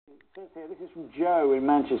This is from Joe in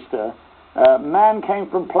Manchester. Man came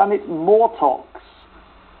from planet Mortox,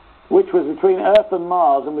 which was between Earth and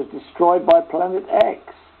Mars and was destroyed by planet X.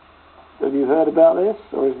 Have you heard about this,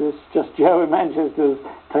 or is this just Joe in Manchester's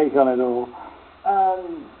take on it all?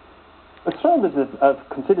 Astronomers have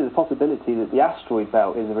considered the possibility that the asteroid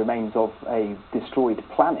belt is the remains of a destroyed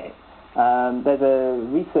planet. There's a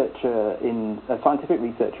scientific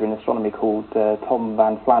researcher in astronomy called Tom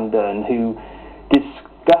van Flandern who discusses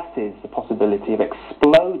the possibility of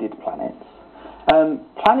exploded planets.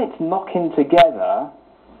 Planets knocking together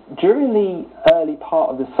during the early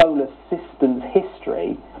part of the solar system's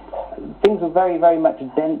history. Things were very, very much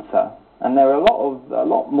denser, and there were a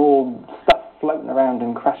lot more stuff floating around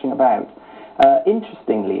and crashing about.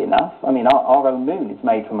 Interestingly enough, I mean, our own moon is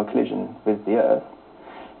made from a collision with the Earth.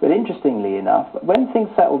 But interestingly enough, when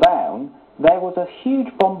things settled down, there was a huge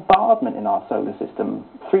bombardment in our solar system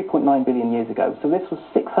 3.9 billion years ago. So this was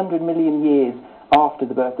 600 million years after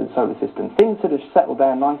the birth of the solar system. Things sort of settled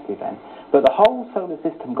down nicely then. But the whole solar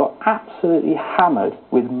system got absolutely hammered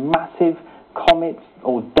with massive comets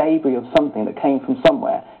or debris of something that came from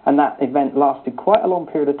somewhere. And that event lasted quite a long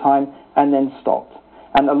period of time and then stopped.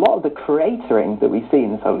 And a lot of the cratering that we see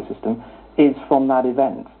in the solar system is from that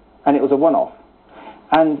event. And it was a one-off.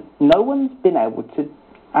 And no one's been able to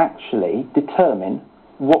actually determine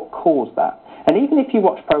what caused that. And even if you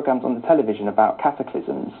watch programs on the television about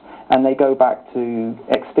cataclysms and they go back to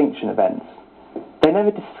extinction events, they never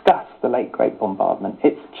discuss the late Great Bombardment.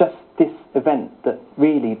 It's just this event that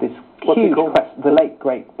really, this huge question, the late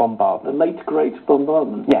Great Bombardment. The late Great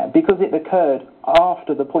Bombardment? Yeah, because it occurred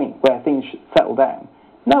after the point where things settled down.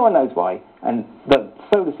 No one knows why, and the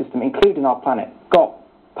solar system, including our planet, got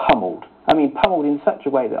pummeled. I mean, pummeled in such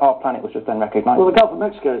a way that our planet was just unrecognisable. Well, the Gulf of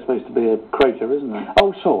Mexico is supposed to be a crater, isn't it?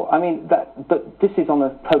 Oh, sure. I mean, but this is on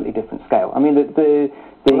a totally different scale. I mean, well,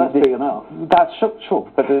 that's big enough. That's sure.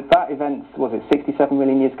 But that event, was it 67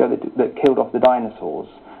 million years ago that killed off the dinosaurs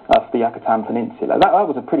off the Yucatan Peninsula? That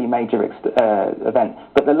was a pretty major event.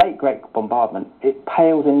 But the late Great Bombardment, it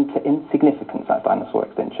pales into insignificance, that dinosaur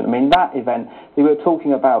extinction. I mean, that event, we were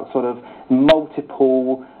talking about sort of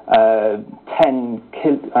multiple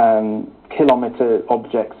 10-kilometre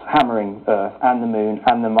objects hammering Earth and the Moon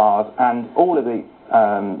and the Mars and all of the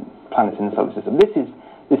planets in the solar system. This is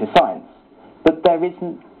science, but there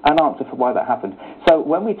isn't an answer for why that happened. So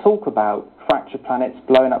when we talk about fractured planets,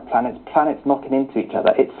 blowing up planets, planets knocking into each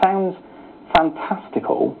other, it sounds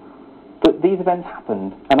fantastical, but these events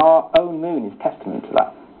happened, and our own moon is testament to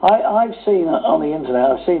that. I've seen on the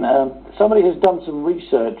internet, somebody has done some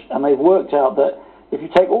research, and they've worked out that if you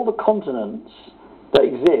take all the continents that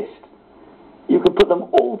exist, you could put them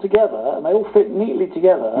all together, and they all fit neatly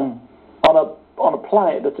together on a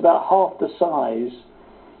planet that's about half the size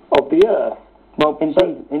of the Earth. Well,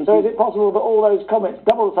 indeed. So is it possible that all those comets,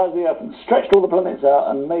 double the size of the Earth, and stretched all the planets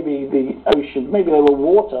out, and maybe the ocean, maybe there were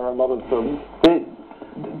water, a lot of them?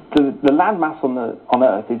 The land mass on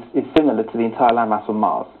Earth is similar to the entire land mass on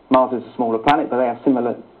Mars. Mars is a smaller planet, but they have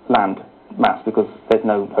similar land mass because there's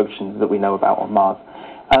no oceans that we know about on Mars.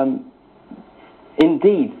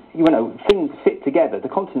 Indeed, things fit together, the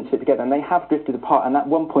continents fit together, and they have drifted apart, and at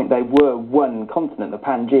one point they were one continent, the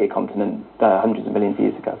Pangaea continent, hundreds of millions of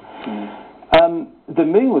years ago. The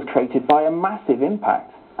moon was created by a massive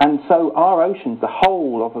impact, and so our oceans, the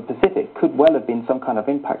whole of the Pacific, could well have been some kind of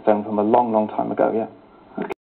impact zone from a long, long time ago, yeah.